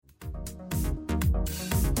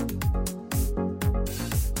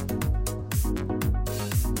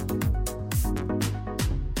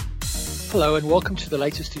Hello and welcome to the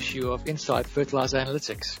latest issue of Inside Fertilizer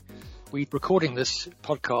Analytics. We're recording this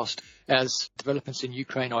podcast as developments in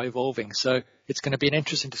Ukraine are evolving. So it's going to be an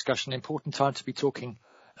interesting discussion, an important time to be talking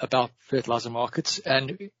about fertilizer markets.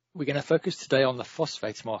 And we're going to focus today on the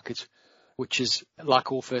phosphates market, which is,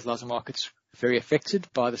 like all fertilizer markets, very affected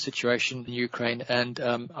by the situation in Ukraine. And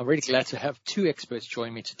I'm really glad to have two experts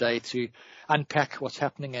join me today to unpack what's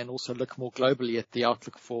happening and also look more globally at the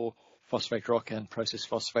outlook for phosphate rock and processed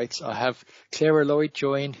phosphates. I have Clara Lloyd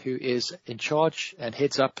join, who is in charge and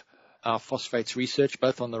heads up our phosphates research,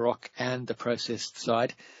 both on the rock and the processed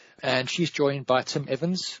side. And she's joined by Tim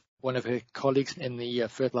Evans, one of her colleagues in the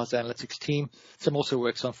fertilizer analytics team. Tim also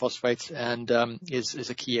works on phosphates and is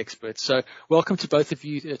a key expert. So welcome to both of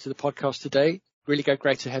you to the podcast today. Really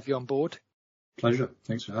great to have you on board. Pleasure.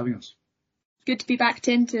 Thanks for having us. Good to be back,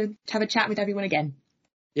 Tim, to have a chat with everyone again.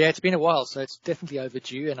 Yeah, it's been a while, so it's definitely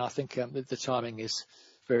overdue, and I think the timing is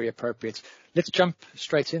very appropriate. Let's jump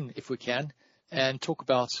straight in, if we can, and talk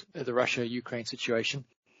about the Russia-Ukraine situation.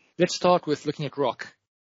 Let's start with looking at rock.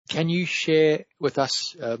 Can you share with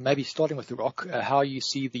us, maybe starting with the rock, how you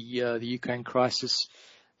see the Ukraine crisis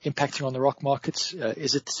impacting on the rock markets?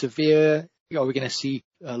 Is it severe? Are we going to see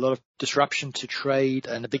a lot of disruption to trade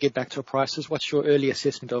and a big impact to prices? What's your early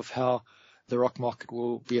assessment of how the rock market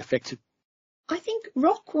will be affected? I think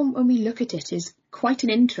rock, when we look at it, is quite an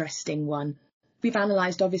interesting one. We've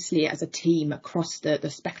analysed, obviously, as a team across the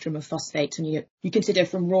spectrum of phosphates, and you consider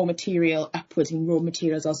from raw material upwards, and raw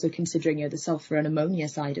materials also considering the sulphur and ammonia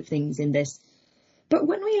side of things in this. But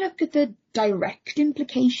when we look at the direct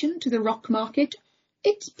implication to the rock market,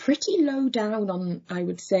 it's pretty low down on, I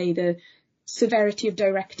would say, the severity of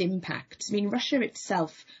direct impacts. I mean, Russia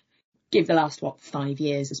itself, give the last, 5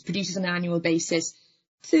 years, has produced on an annual basis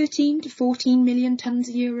 13 to 14 million tonnes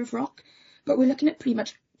a year of rock, but we're looking at pretty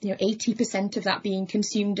much 80% of that being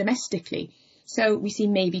consumed domestically. So we see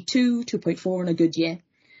maybe 2.4 in a good year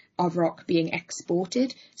of rock being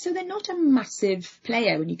exported. So they're not a massive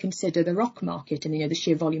player when you consider the rock market and the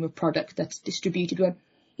sheer volume of product that's distributed. When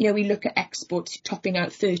we look at exports topping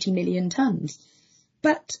out 30 million tonnes.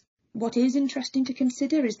 But what is interesting to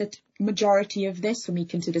consider is that majority of this, when we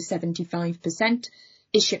consider 75%,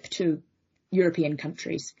 is shipped to European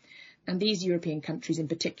countries. And these European countries in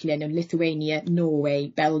particular, Lithuania, Norway,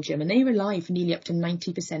 Belgium, and they rely for nearly up to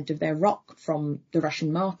 90% of their rock from the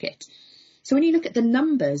Russian market. So when you look at the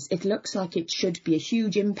numbers, it looks like it should be a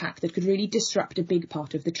huge impact that could really disrupt a big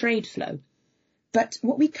part of the trade flow. But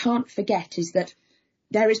what we can't forget is that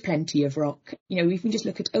there is plenty of rock. If we just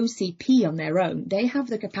look at OCP on their own, they have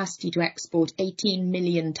the capacity to export 18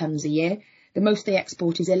 million tonnes a year. The most they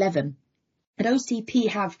export is 11. And OCP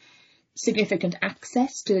have significant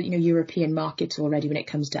access to European markets already when it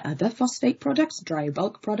comes to other phosphate products, dry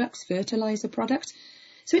bulk products, fertilizer products.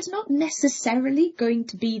 So it's not necessarily going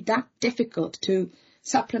to be that difficult to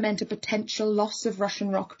supplement a potential loss of Russian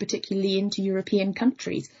rock, particularly into European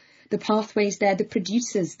countries. The pathways there, the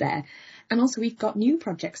producers there. And also we've got new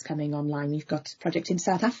projects coming online. We've got projects in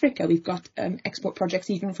South Africa. We've got export projects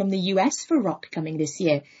even from the US for rock coming this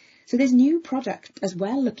year. So there's new product as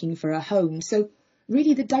well looking for a home. So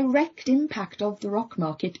really the direct impact of the rock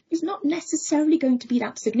market is not necessarily going to be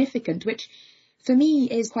that significant, which for me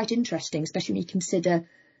is quite interesting, especially when you consider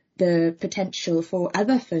the potential for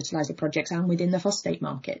other fertilizer projects and within the phosphate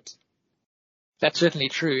market. That's certainly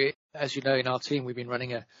true. As you know, in our team, we've been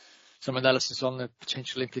running some analysis on the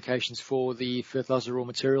potential implications for the fertilizer raw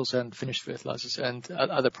materials and finished fertilizers, and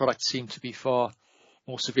other products seem to be far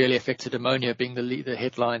more severely affected, ammonia being the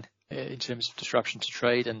headline in terms of disruption to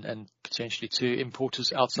trade and potentially to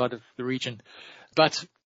importers outside of the region. But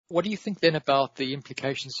what do you think then about the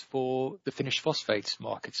implications for the finished phosphate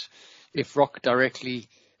markets? If rock directly,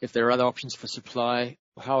 if there are other options for supply,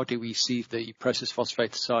 how do we see the processed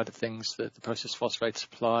phosphate side of things, the processed phosphate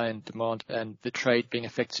supply and demand and the trade being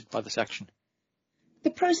affected by this action?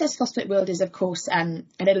 The processed phosphate world is, of course, a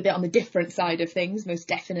little bit on the different side of things, most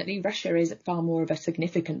definitely. Russia is far more of a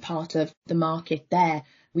significant part of the market there.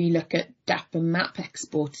 We look at DAP and MAP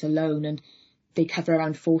exports alone, and they cover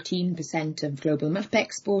around 14% of global MAP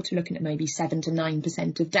exports. We're looking at maybe 7 to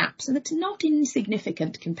 9% of DAP. So that's not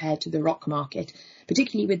insignificant compared to the rock market,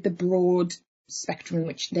 particularly with the broad spectrum in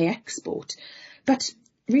which they export. But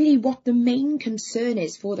really what the main concern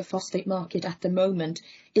is for the phosphate market at the moment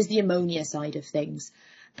is the ammonia side of things,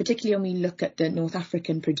 particularly when we look at the North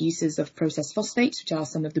African producers of processed phosphates, which are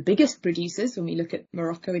some of the biggest producers when we look at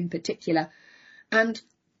Morocco in particular, and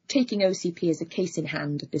taking OCP as a case in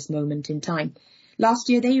hand at this moment in time. Last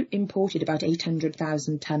year, they imported about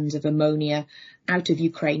 800,000 tonnes of ammonia out of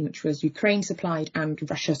Ukraine, which was Ukraine-supplied and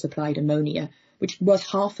Russia-supplied ammonia, which was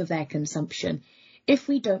half of their consumption. If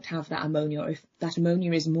we don't have that ammonia, or if that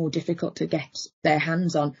ammonia is more difficult to get their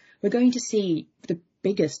hands on, we're going to see the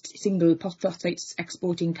biggest single phosphates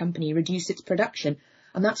exporting company reduce its production.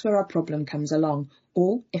 And that's where our problem comes along.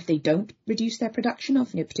 Or if they don't reduce their production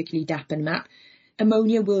of, particularly DAP and MAP,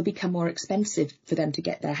 ammonia will become more expensive for them to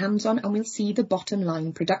get their hands on, and we'll see the bottom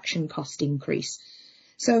line production cost increase.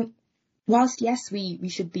 So whilst, yes, we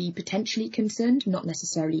should be potentially concerned, not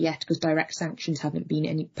necessarily yet, because direct sanctions haven't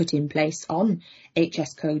been put in place on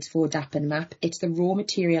HS codes for DAP and MAP, it's the raw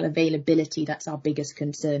material availability that's our biggest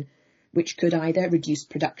concern, which could either reduce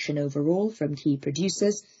production overall from key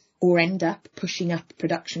producers or end up pushing up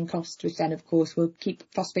production costs, which then, of course, will keep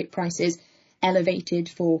phosphate prices elevated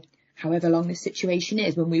for however long this situation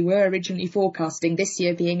is, when we were originally forecasting this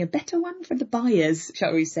year being a better one for the buyers,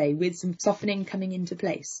 shall we say, with some softening coming into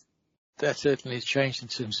place. That certainly has changed in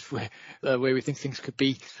terms of where we think things could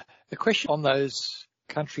be. A question on those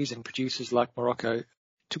countries and producers like Morocco,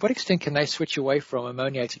 to what extent can they switch away from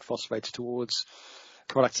ammoniated phosphates towards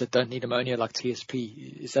products that don't need ammonia like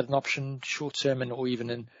TSP? Is that an option short term or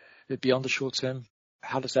even beyond the short term?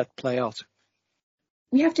 How does that play out?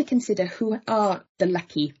 We have to consider who are the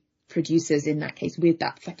lucky producers in that case with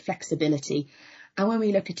that flexibility. And when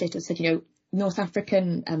we look at it, as I said, North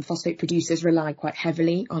African phosphate producers rely quite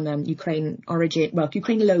heavily on Ukraine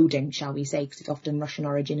loading, shall we say, because it's often Russian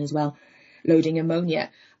origin as well, loading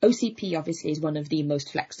ammonia. OCP obviously is one of the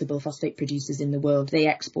most flexible phosphate producers in the world. They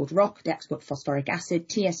export rock, they export phosphoric acid,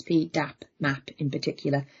 TSP, DAP, MAP in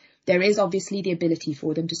particular. There is obviously the ability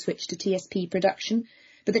for them to switch to TSP production,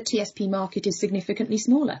 but the TSP market is significantly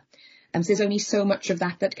smaller. So there's only so much of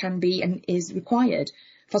that can be and is required.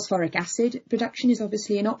 Phosphoric acid production is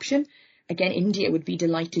obviously an option. Again, India would be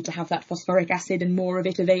delighted to have that phosphoric acid and more of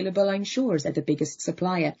it available, I'm sure, as they're the biggest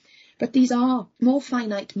supplier. But these are more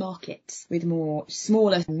finite markets with more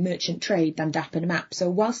smaller merchant trade than DAP and MAP. So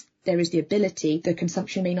whilst there is the ability, the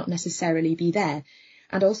consumption may not necessarily be there.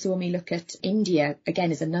 And also when we look at India,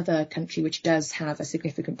 again, is another country which does have a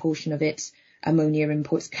significant portion of its ammonia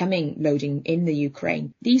imports loading in the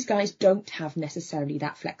Ukraine. These guys don't have necessarily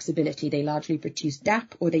that flexibility. They largely produce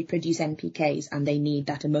DAP or they produce NPKs and they need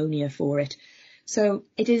that ammonia for it. So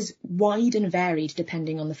it is wide and varied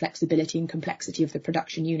depending on the flexibility and complexity of the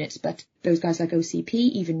production units. But those guys like OCP,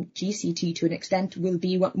 even GCT to an extent, will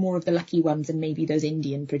be more of the lucky ones than maybe those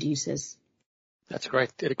Indian producers. That's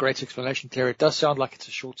great. A great explanation, Claire. It does sound like it's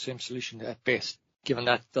a short-term solution at best, given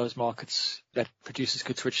that those markets that producers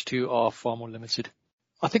could switch to are far more limited.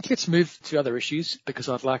 I think let's move to other issues, because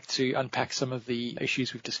I'd like to unpack some of the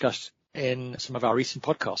issues we've discussed in some of our recent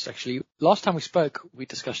podcasts. Actually, last time we spoke, we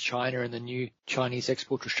discussed China and the new Chinese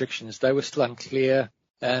export restrictions. They were still unclear,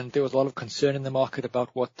 and there was a lot of concern in the market about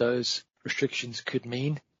what those restrictions could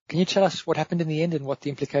mean. Can you tell us what happened in the end and what the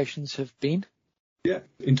implications have been? Yeah,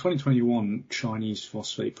 in 2021, Chinese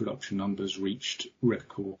phosphate production numbers reached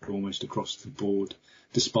record almost across the board,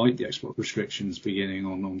 despite the export restrictions beginning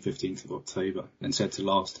on 15th of October and said to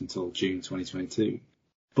last until June 2022.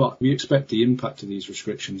 But we expect the impact of these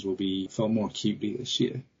restrictions will be felt more acutely this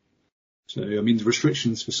year. So, the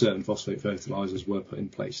restrictions for certain phosphate fertilizers were put in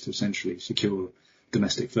place to essentially secure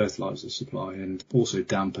domestic fertilizer supply and also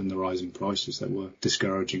dampen the rising prices that were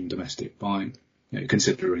discouraging domestic buying.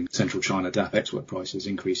 Considering central China DAP export prices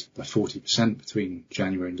increased by 40% between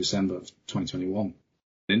January and December of 2021.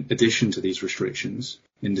 In addition to these restrictions,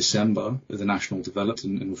 in December, the National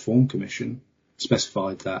Development and Reform Commission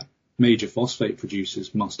specified that major phosphate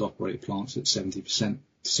producers must operate plants at 70%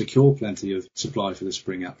 to secure plenty of supply for the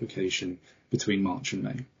spring application between March and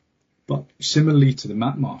May. But similarly to the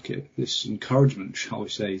MAP market, this encouragement, shall we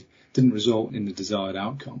say, didn't result in the desired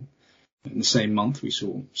outcome. In the same month, we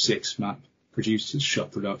saw 6 MAP producers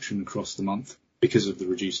shut production across the month because of the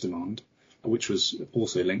reduced demand, which was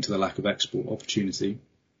also linked to the lack of export opportunity.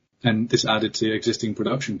 And this added to existing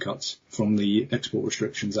production cuts from the export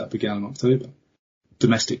restrictions that began in October.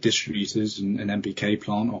 Domestic distributors and NPK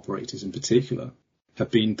plant operators in particular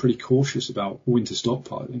have been pretty cautious about winter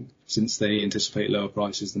stockpiling since they anticipate lower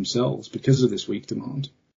prices themselves because of this weak demand.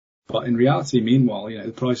 But in reality, meanwhile,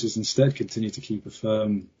 the prices instead continue to keep a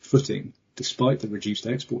firm footing despite the reduced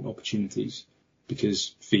export opportunities,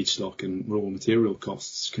 because feedstock and raw material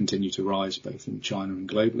costs continue to rise both in China and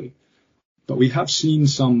globally. But we have seen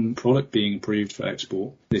some product being approved for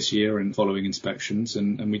export this year and following inspections,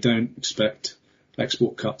 and we don't expect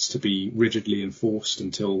export cuts to be rigidly enforced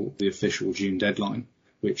until the official June deadline,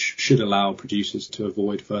 which should allow producers to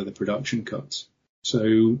avoid further production cuts.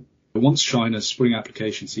 So But once China's spring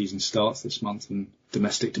application season starts this month and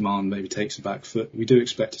domestic demand maybe takes a back foot, we do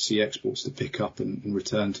expect to see exports to pick up and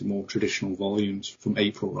return to more traditional volumes from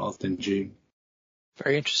April rather than June.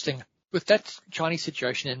 Very interesting. With that Chinese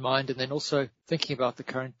situation in mind, and then also thinking about the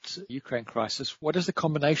current Ukraine crisis, what does the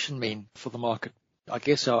combination mean for the market? I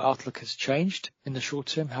guess our outlook has changed in the short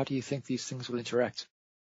term. How do you think these things will interact?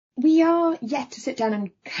 We are yet to sit down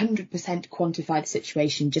and 100% quantify the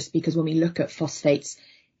situation, just because when we look at phosphates,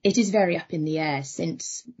 it is very up in the air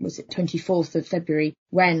since, 24th of February,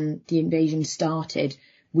 when the invasion started.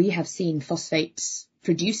 We have seen phosphates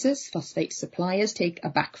producers, phosphate suppliers take a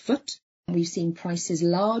back foot. We've seen prices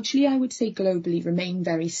largely, I would say globally, remain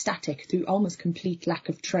very static through almost complete lack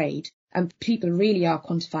of trade. And people really are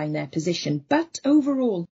quantifying their position. But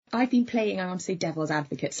overall, I've been playing, I want to say, devil's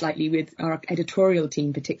advocate slightly with our editorial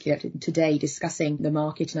team, particularly today, discussing the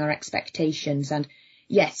market and our expectations. And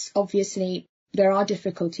yes, obviously, there are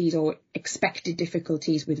difficulties or expected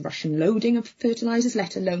difficulties with Russian loading of fertilizers,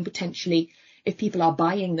 let alone potentially, if people are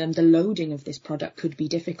buying them, the loading of this product could be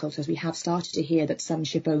difficult, as we have started to hear that some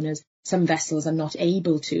ship owners, some vessels are not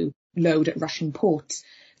able to load at Russian ports.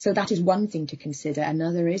 So that is one thing to consider.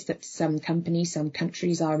 Another is that some companies, some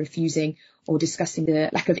countries are refusing or discussing the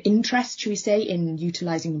lack of interest, shall we say, in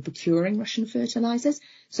utilising and procuring Russian fertilisers.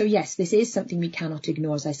 So yes, this is something we cannot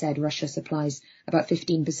ignore. As I said, Russia supplies about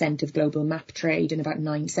 15% of global MAP trade and about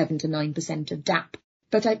 7 to 9% of DAP.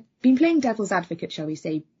 But I've been playing devil's advocate, shall we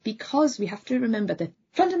say, because we have to remember the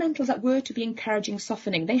fundamentals that were to be encouraging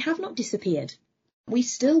softening, they have not disappeared. We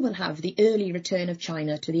still will have the early return of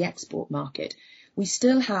China to the export market. We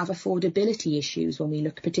still have affordability issues when we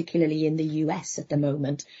look particularly in the US at the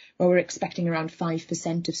moment, where we're expecting around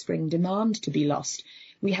 5% of spring demand to be lost.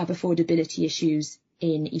 We have affordability issues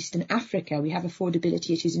in Eastern Africa. We have affordability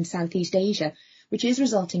issues in Southeast Asia, which is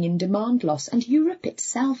resulting in demand loss. And Europe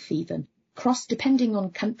itself even, depending on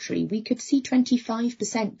country, we could see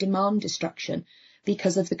 25% demand destruction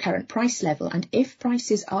because of the current price level. And if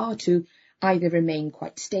prices are to either remain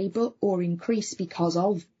quite stable or increase because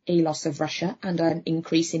of a loss of Russia and an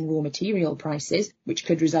increase in raw material prices, which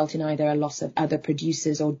could result in either a loss of other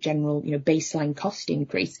producers or general, baseline cost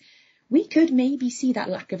increase, we could maybe see that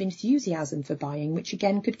lack of enthusiasm for buying, which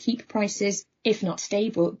again could keep prices, if not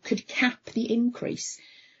stable, could cap the increase.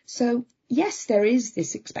 So yes, there is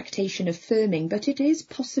this expectation of firming, but it is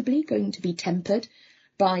possibly going to be tempered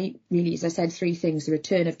by, really, as I said, three things: the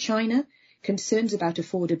return of China, concerns about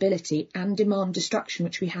affordability, and demand destruction,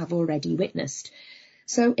 which we have already witnessed.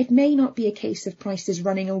 So it may not be a case of prices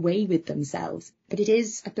running away with themselves, but it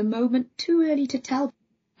is at the moment too early to tell.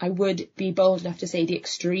 I would be bold enough to say the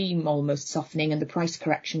extreme almost softening and the price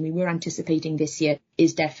correction we were anticipating this year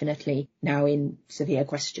is definitely now in severe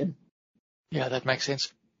question. Yeah, that makes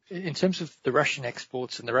sense. In terms of the Russian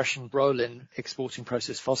exports and the Russian role in exporting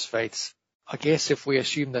processed phosphates, I guess if we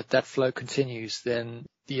assume that that flow continues, then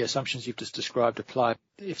the assumptions you've just described apply.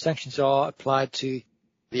 If sanctions are applied to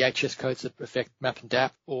the HS codes that affect MAP and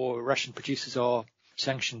DAP, or Russian producers are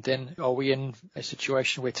sanctioned, then are we in a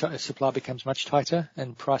situation where supply becomes much tighter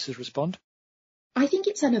and prices respond? I think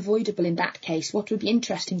it's unavoidable in that case. What would be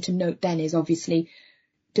interesting to note then is obviously,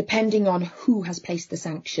 depending on who has placed the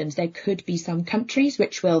sanctions, there could be some countries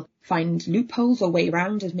which will find loopholes or way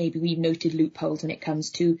around, as maybe we've noted loopholes when it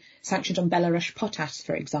comes to sanctions on Belarus potash,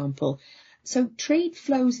 for example. So trade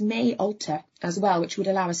flows may alter as well, which would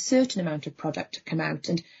allow a certain amount of product to come out.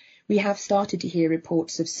 And we have started to hear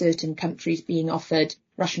reports of certain countries being offered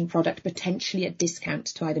Russian product potentially at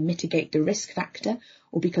discounts to either mitigate the risk factor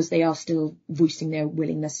or because they are still voicing their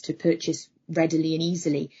willingness to purchase readily and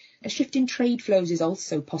easily. A shift in trade flows is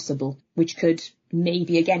also possible, which could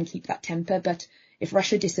maybe again keep that temper. But if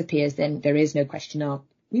Russia disappears, then there is no question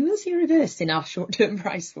we will see a reverse in our short-term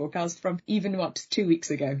price forecast from even 2 weeks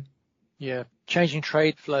ago. Yeah, changing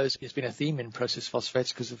trade flows has been a theme in processed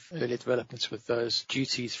phosphates because of earlier developments with those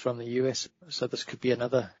duties from the US. So this could be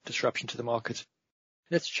another disruption to the market.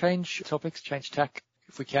 Let's change topics, change tack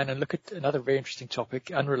if we can, and look at another very interesting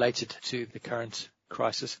topic unrelated to the current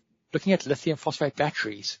crisis. Looking at lithium phosphate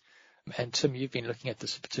batteries. And Tim, you've been looking at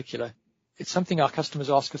this in particular. It's something our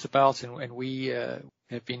customers ask us about, and we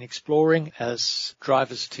have been exploring as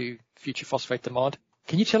drivers to future phosphate demand.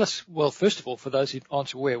 Can you tell us, well, first of all, for those who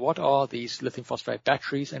aren't aware, what are these lithium phosphate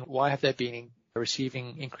batteries and why have they been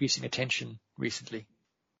receiving increasing attention recently?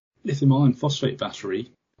 Lithium iron phosphate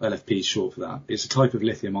battery, LFP is short for that, is a type of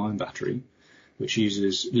lithium ion battery which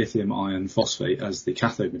uses lithium iron phosphate as the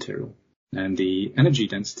cathode material. And the energy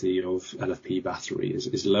density of LFP battery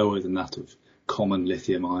is lower than that of common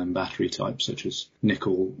lithium ion battery types such as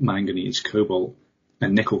nickel, manganese, cobalt,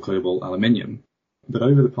 and nickel, cobalt, aluminium. But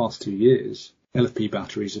over the past 2 years, LFP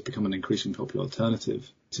batteries have become an increasingly popular alternative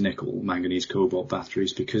to nickel, manganese, cobalt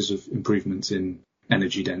batteries because of improvements in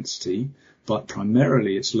energy density, but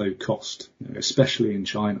primarily its low cost, especially in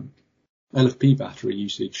China. LFP battery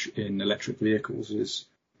usage in electric vehicles is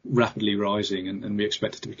rapidly rising, and we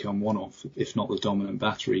expect it to become one of, if not the dominant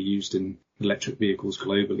battery used in electric vehicles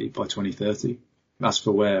globally by 2030. As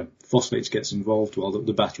for where phosphates gets involved, well,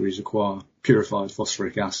 the batteries require purified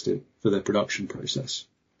phosphoric acid for their production process.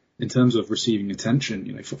 In terms of receiving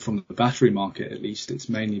attention, from the battery market at least, it's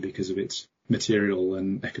mainly because of its material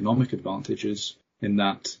and economic advantages in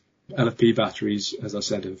that LFP batteries, as I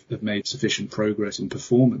said, have made sufficient progress in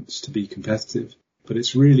performance to be competitive. But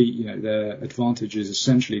it's really, their advantage is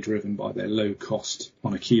essentially driven by their low cost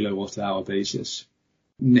on a kilowatt hour basis.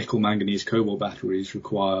 Nickel, manganese, cobalt batteries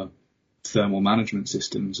require thermal management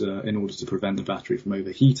systems in order to prevent the battery from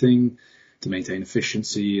overheating, to maintain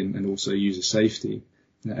efficiency and also user safety.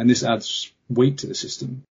 And this adds weight to the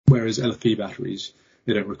system, whereas LFP batteries,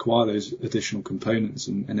 they don't require those additional components,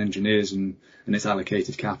 and engineers and its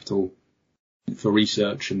allocated capital for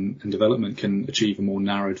research and development can achieve a more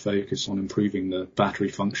narrowed focus on improving the battery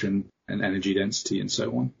function and energy density and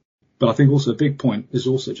so on. But I think also a big point is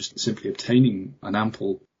also just simply obtaining an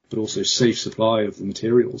ample but also safe supply of the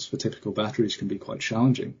materials for typical batteries can be quite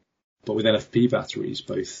challenging. But with LFP batteries,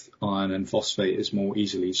 both iron and phosphate is more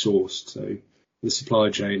easily sourced, so the supply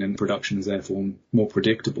chain and production is therefore more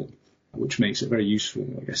predictable, which makes it very useful,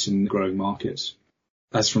 I guess, in growing markets.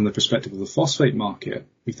 As from the perspective of the phosphate market,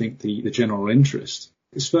 we think the general interest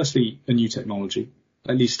is firstly a new technology,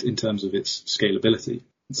 at least in terms of its scalability.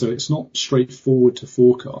 So it's not straightforward to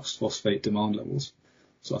forecast phosphate demand levels.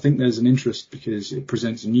 So I think there's an interest because it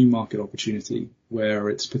presents a new market opportunity where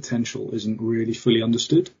its potential isn't really fully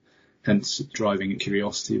understood, hence driving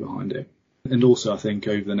curiosity behind it. And also I think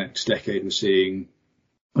over the next decade we're seeing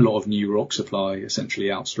a lot of new rock supply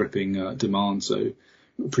essentially outstripping demand. So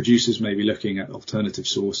producers may be looking at alternative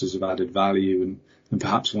sources of added value and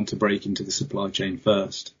perhaps want to break into the supply chain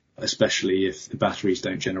first, especially if the batteries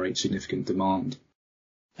don't generate significant demand.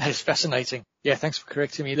 That is fascinating. Yeah, thanks for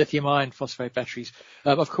correcting me. Lithium-ion phosphate batteries.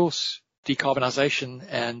 Of course, decarbonisation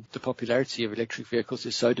and the popularity of electric vehicles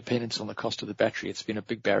is so dependent on the cost of the battery. It's been a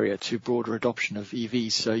big barrier to broader adoption of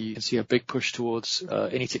EVs. So you can see a big push towards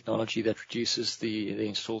any technology that reduces the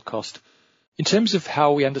installed cost. In terms of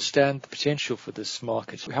how we understand the potential for this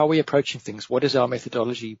market, how are we approaching things? What is our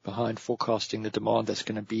methodology behind forecasting the demand that's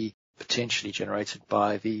going to be potentially generated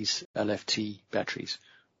by these LFP batteries?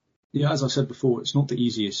 Yeah, as I said before, it's not the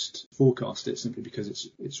easiest to forecast it simply because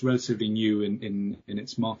it's relatively new in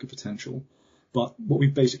its market potential. But what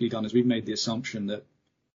we've basically done is we've made the assumption that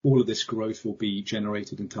all of this growth will be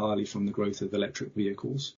generated entirely from the growth of electric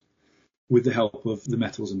vehicles. With the help of the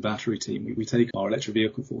metals and battery team, we take our electric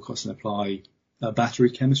vehicle forecast and apply a battery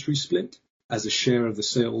chemistry split as a share of the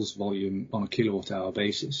sales volume on a kilowatt hour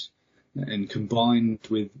basis. And combined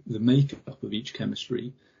with the makeup of each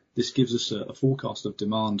chemistry, this gives us a forecast of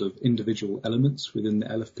demand of individual elements within the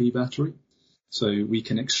LFP battery. So we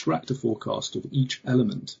can extract a forecast of each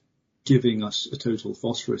element, giving us a total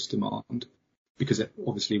phosphorus demand, because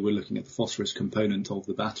obviously we're looking at the phosphorus component of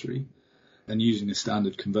the battery. And using a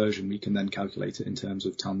standard conversion, we can then calculate it in terms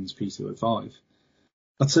of tons P2O5.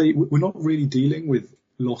 I'd say we're not really dealing with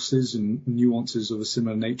losses and nuances of a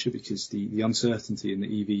similar nature because the uncertainty in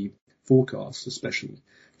the EV forecast, especially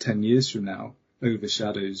 10 years from now,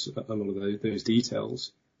 overshadows a lot of those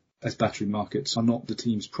details. As battery markets are not the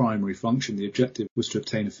team's primary function, the objective was to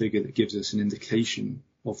obtain a figure that gives us an indication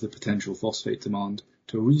of the potential phosphate demand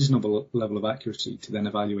to a reasonable level of accuracy to then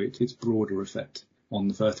evaluate its broader effect on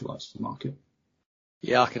the fertilizer market.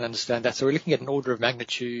 Yeah, I can understand that. So we're looking at an order of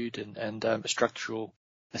magnitude and a structural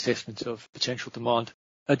assessment of potential demand.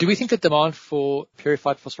 Do we think that demand for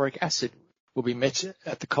purified phosphoric acid will be met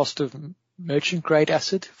at the cost of merchant grade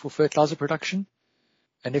acid for fertilizer production?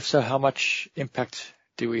 And if so, how much impact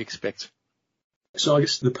do we expect? So I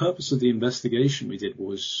guess the purpose of the investigation we did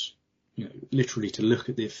was, literally to look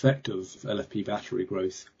at the effect of LFP battery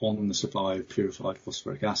growth on the supply of purified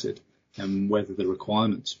phosphoric acid and whether the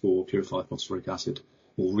requirements for purified phosphoric acid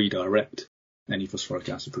will redirect any phosphoric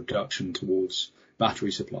acid production towards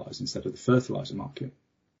battery supplies instead of the fertilizer market.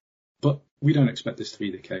 But we don't expect this to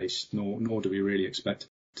be the case, nor do we really expect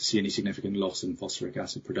to see any significant loss in phosphoric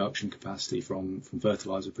acid production capacity from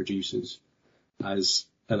fertilizer producers, as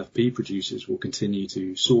LFP producers will continue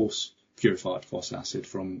to source purified phos acid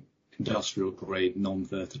from industrial grade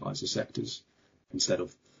non-fertilizer sectors instead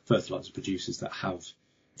of fertilizer producers that have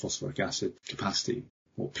phosphoric acid capacity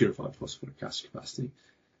or purified phosphoric acid capacity.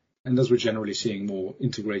 And as we're generally seeing more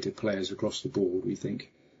integrated players across the board, we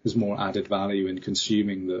think there's more added value in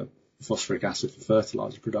consuming the phosphoric acid for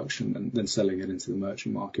fertilizer production than selling it into the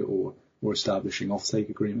merchant market or establishing offtake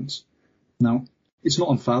agreements. Now, it's not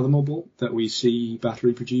unfathomable that we see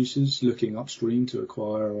battery producers looking upstream to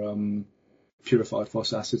acquire purified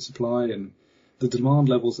phos acid supply, and the demand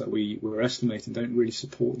levels that we're estimating don't really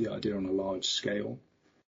support the idea on a large scale.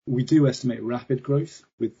 We do estimate rapid growth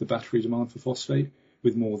with the battery demand for phosphate,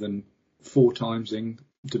 with more than 4 times in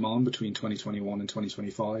demand between 2021 and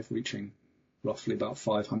 2025, reaching roughly about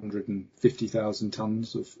 550,000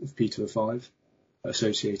 tonnes of P2O5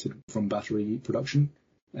 associated from battery production.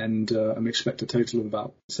 And we expect a total of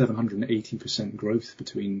about 780% growth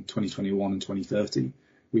between 2021 and 2030,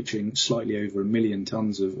 reaching slightly over 1 million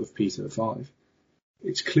tonnes of P2O5.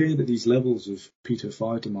 It's clear that these levels of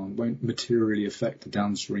P2O5 demand won't materially affect the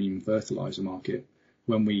downstream fertilizer market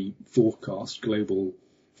when we forecast global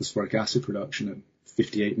phosphoric acid production at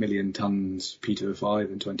 58 million tonnes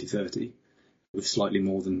P2O5 in 2030, with slightly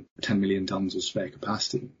more than 10 million tonnes of spare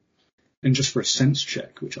capacity. And just for a sense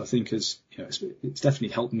check, which I think has, it's definitely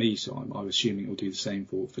helped me, so I'm assuming it will do the same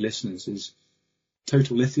for listeners, is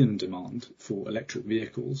total lithium demand for electric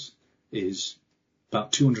vehicles is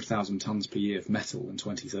about 200,000 tonnes per year of metal in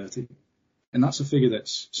 2030. And that's a figure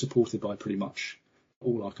that's supported by pretty much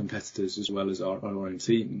all our competitors as well as our own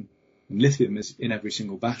team. And lithium is in every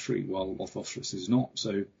single battery, while phosphorus is not.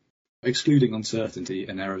 So excluding uncertainty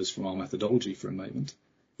and errors from our methodology for a moment,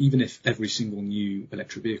 even if every single new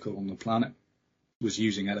electric vehicle on the planet was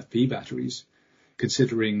using LFP batteries,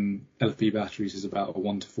 considering LFP batteries is about a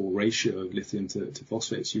 1-to-4 ratio of lithium to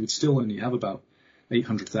phosphates, you would still only have about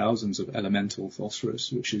 800,000 of elemental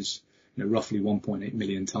phosphorus, which is roughly 1.8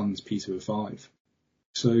 million tonnes P2O5.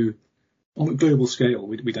 So on a global scale,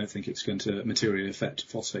 we don't think it's going to materially affect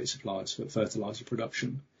phosphate supplies for fertilizer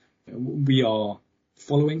production. We are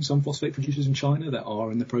following some phosphate producers in China that are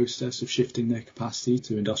in the process of shifting their capacity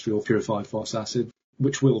to industrial purified phos acid,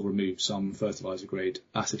 which will remove some fertilizer grade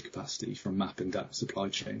acid capacity from MAP and DAP supply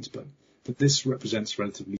chains. But this represents a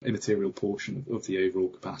relatively immaterial portion of the overall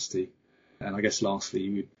capacity. And I guess lastly,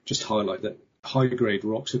 we just highlight that high grade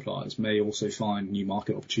rock suppliers may also find new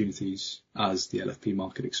market opportunities as the LFP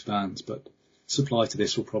market expands, but supply to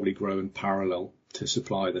this will probably grow in parallel to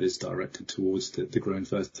supply that is directed towards the growing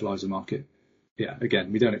fertilizer market. Yeah,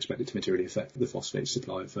 again, we don't expect it to materially affect the phosphate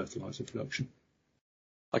supply of fertilizer production.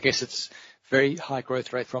 I guess it's very high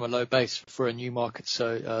growth rate from a low base for a new market.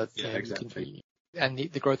 So exactly. And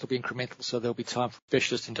the growth will be incremental, so there'll be time for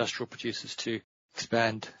specialist industrial producers to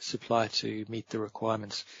expand supply to meet the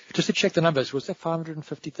requirements. Just to check the numbers, was that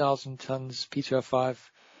 550,000 tonnes P2O5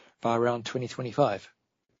 by around 2025?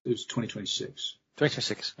 It was 2026.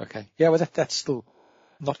 2026, okay. Yeah, well, that's still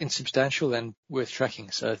not insubstantial and worth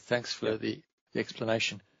tracking, so thanks for the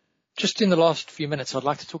explanation. Just in the last few minutes, I'd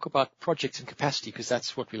like to talk about projects and capacity, because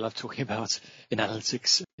that's what we love talking about in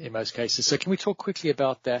analytics in most cases. So can we talk quickly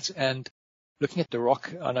about that? And looking at the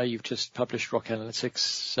rock, I know you've just published rock analytics,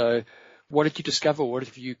 so what did you discover? What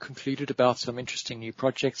have you concluded about some interesting new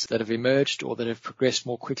projects that have emerged or that have progressed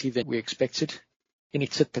more quickly than we expected? Any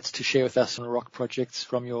tidbits to share with us on rock projects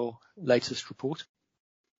from your latest report?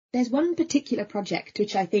 There's one particular project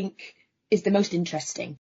which I think is the most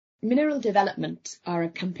interesting. Mineral Development are a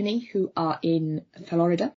company who are in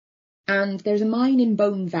Florida, and there's a mine in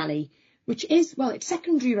Bone Valley, which is, it's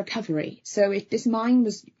secondary recovery. So this mine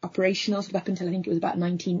was operational sort of up until I think it was about the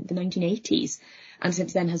 1980s, and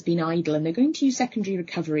since then has been idle, and they're going to use secondary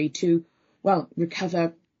recovery to,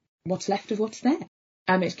 recover what's left of what's there.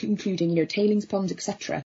 It's including, tailings ponds,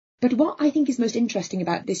 etc. But what I think is most interesting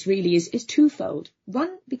about this really is twofold.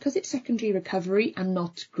 One, because it's secondary recovery and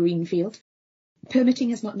not greenfield. Permitting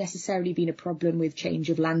has not necessarily been a problem with change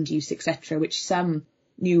of land use, etc., which some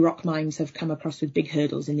new rock mines have come across with big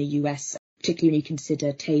hurdles in the US, particularly when you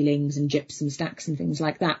consider tailings and gypsum stacks and things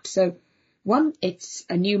like that. So, one, it's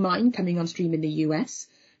a new mine coming on stream in the US.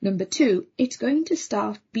 Number two, it's going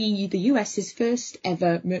to be the US's first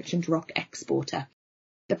ever merchant rock exporter.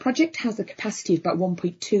 The project has a capacity of about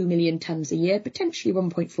 1.2 million tonnes a year, potentially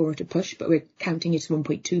 1.4 at a push, but we're counting it as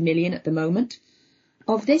 1.2 million at the moment.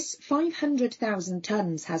 Of this, 500,000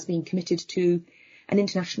 tonnes has been committed to an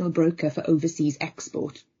international broker for overseas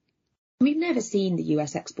export. We've never seen the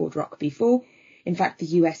US export rock before. In fact, the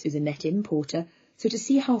US is a net importer. So to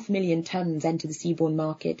see 500,000 tonnes enter the seaborne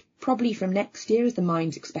market, probably from next year as the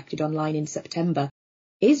mine's expected online in September,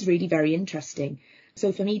 is really very interesting.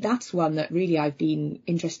 So for me, that's one that really I've been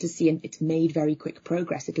interested to see, and it's made very quick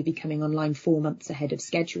progress. It'll be coming online 4 months ahead of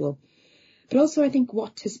schedule. But also I think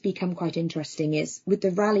what has become quite interesting is with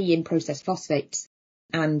the rally in processed phosphates,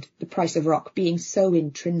 and the price of rock being so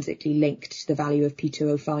intrinsically linked to the value of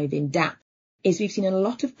P2O5 in DAP, is we've seen a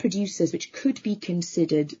lot of producers which could be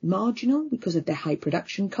considered marginal because of their high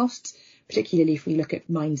production costs, particularly if we look at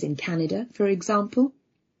mines in Canada, for example,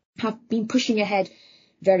 have been pushing ahead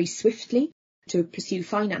very swiftly to pursue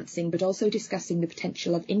financing, but also discussing the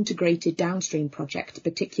potential of integrated downstream projects,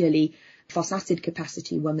 particularly phosphate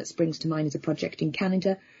capacity, one that springs to mind as a project in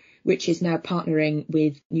Canada, which is now partnering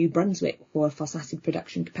with New Brunswick for a phosphate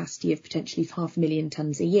production capacity of potentially 500,000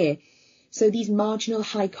 tonnes a year. So these marginal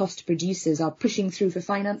high-cost producers are pushing through for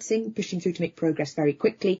financing, pushing through to make progress very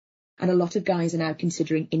quickly, and a lot of guys are now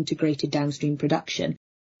considering integrated downstream production.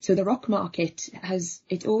 So the rock market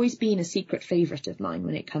it's always been a secret favourite of mine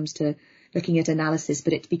when it comes to looking at analysis,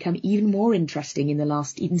 but it's become even more interesting in the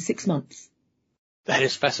last even 6 months. That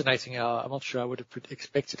is fascinating. I'm not sure I would have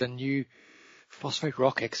expected a new phosphate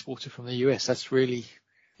rock exporter from the US. That's really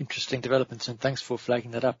interesting developments, and thanks for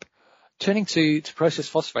flagging that up. Turning to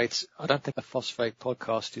processed phosphates, I don't think a phosphate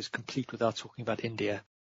podcast is complete without talking about India.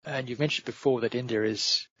 And you've mentioned before that India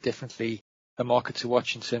is definitely a market to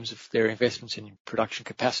watch in terms of their investments in production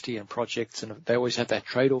capacity and projects, and they always have that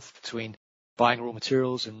trade-off between buying raw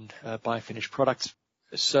materials and buying finished products.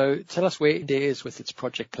 So tell us where India is with its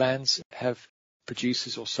project plans. Have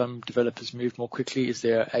producers or some developers moved more quickly? Is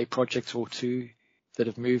there a project or two that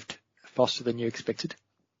have moved faster than you expected?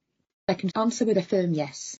 I can answer with a firm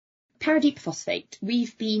yes. Paradeep Phosphate,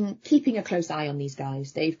 we've been keeping a close eye on these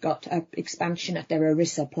guys. They've got an expansion at their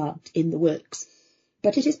Orissa plant in the works,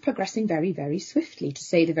 but it is progressing very, very swiftly, to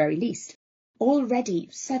say the very least. Already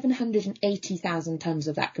 780,000 tonnes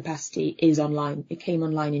of that capacity is online. It came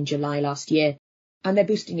online in July last year, and they're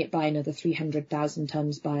boosting it by another 300,000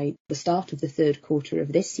 tonnes by the start of the third quarter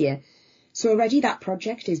of this year. So already that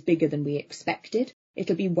project is bigger than we expected.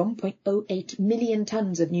 It'll be 1.08 million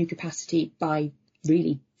tonnes of new capacity by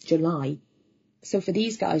really July. So for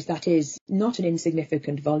these guys, that is not an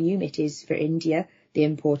insignificant volume. It is for India, the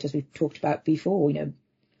import, as we've talked about before,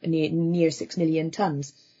 near 6 million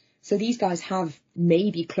tonnes. So these guys have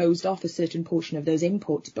maybe closed off a certain portion of those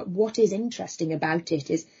imports. But what is interesting about it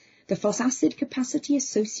is the phosphate capacity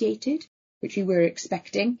associated, which we were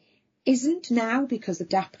expecting, isn't now, because the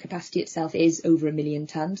DAP capacity itself is over 1 million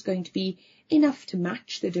tonnes, going to be enough to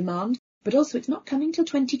match the demand. But also it's not coming till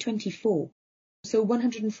 2024. So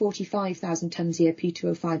 145,000 tonnes a year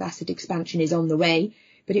P2O5 acid expansion is on the way,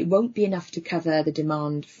 but it won't be enough to cover the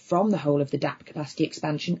demand from the whole of the DAP capacity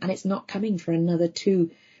expansion, and it's not coming for another 2,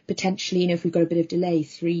 potentially, if we've got a bit of delay,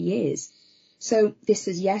 3 years. So this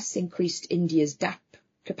has, yes, increased India's DAP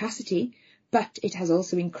capacity, but it has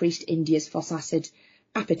also increased India's phosphate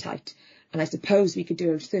appetite. And I suppose we could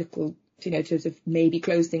do a circle, to sort of maybe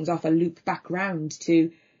close things off, a loop back round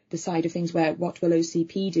to the side of things where what will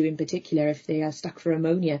OCP do in particular if they are stuck for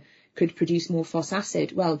ammonia, could produce more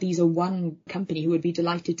phosphate. Well, these are one company who would be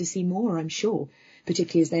delighted to see more, I'm sure,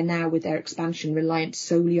 particularly as they're now, with their expansion, reliant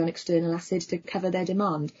solely on external acid to cover their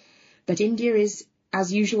demand. But India is,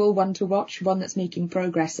 as usual, one to watch, one that's making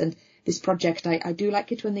progress. And this project, I do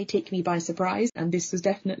like it when they take me by surprise, and this was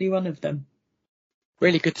definitely one of them.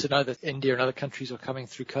 Really good to know that India and other countries are coming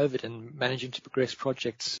through COVID and managing to progress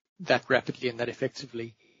projects that rapidly and that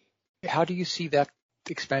effectively. How do you see that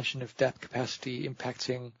expansion of DAP capacity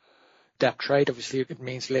impacting DAP trade? Obviously, it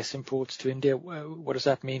means less imports to India. What does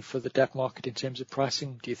that mean for the DAP market in terms of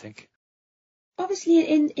pricing, do you think? Obviously,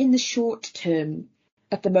 in the short term,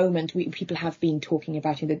 at the moment, people have been talking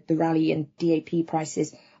about the rally in DAP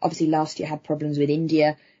prices. Obviously, last year had problems with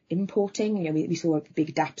India importing. We saw a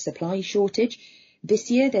big DAP supply shortage. This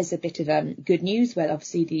year, there's a bit of good news where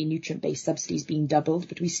obviously the nutrient-based subsidy is being doubled,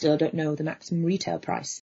 but we still don't know the maximum retail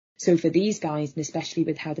price. So for these guys, and especially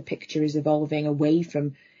with how the picture is evolving away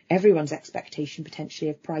from everyone's expectation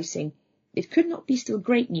potentially of pricing, it could not be still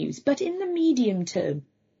great news. But in the medium term,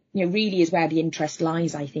 really is where the interest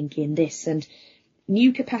lies, I think, in this. And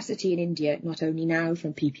new capacity in India, not only now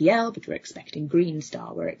from PPL, but we're expecting Green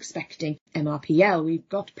Star, we're expecting MRPL. We've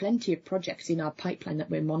got plenty of projects in our pipeline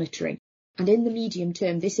that we're monitoring. And in the medium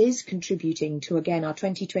term, this is contributing to, again, our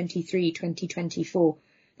 2023, 2024.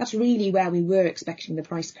 That's really where we were expecting the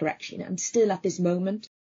price correction. And still at this moment,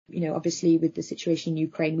 obviously with the situation in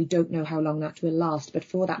Ukraine, we don't know how long that will last. But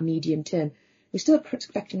for that medium term, we're still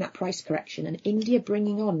expecting that price correction. And India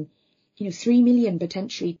bringing on, 3 million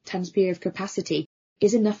potentially tonnes per year of capacity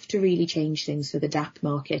is enough to really change things for the DAP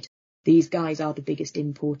market. These guys are the biggest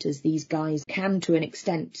importers. These guys can, to an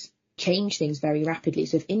extent, change things very rapidly.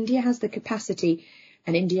 So if India has the capacity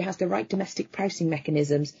and India has the right domestic pricing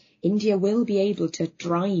mechanisms, India will be able to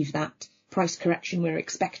drive that price correction we're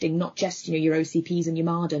expecting, not just, your OCPs and your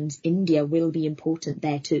Mardens, India will be important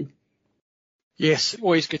there too. Yes,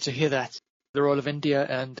 always good to hear that. The role of India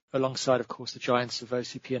and alongside, of course, the giants of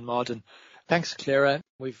OCP and Marden. Thanks, Clara.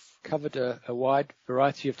 We've covered a wide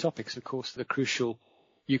variety of topics, of course, the crucial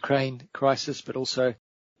Ukraine crisis, but also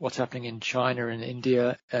what's happening in China and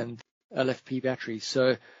India and LFP batteries.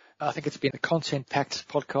 So I think it's been a content-packed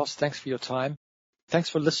podcast. Thanks for your time. Thanks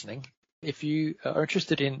for listening. If you are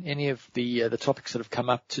interested in any of the topics that have come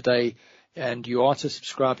up today and you are to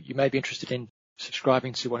subscribe, you may be interested in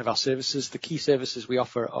subscribing to one of our services. The key services we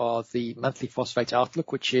offer are the monthly phosphate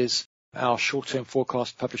outlook, which is our short-term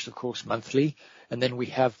forecast published, of course, monthly. And then we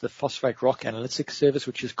have the phosphate rock analytics service,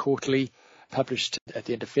 which is quarterly, published at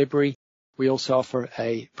the end of February. We also offer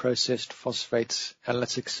a processed phosphates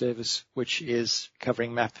analytics service, which is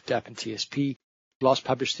covering MAP, DAP, and TSP. Last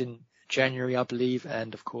published in January, I believe,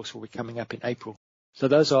 and of course will be coming up in April. So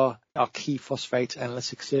those are our key phosphate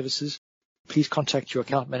analytics services. Please contact your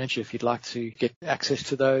account manager if you'd like to get access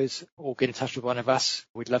to those or get in touch with one of us.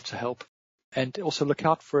 We'd love to help. And also look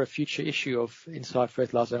out for a future issue of Inside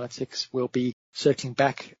Fertilizer Analytics. We'll be circling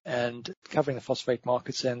back and covering the phosphate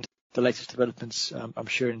markets and the latest developments, I'm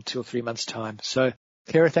sure, in 2 or 3 months' time. So,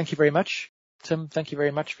 Clara, thank you very much. Tim, thank you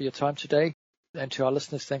very much for your time today. And to our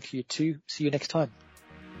listeners, thank you too. See you next time.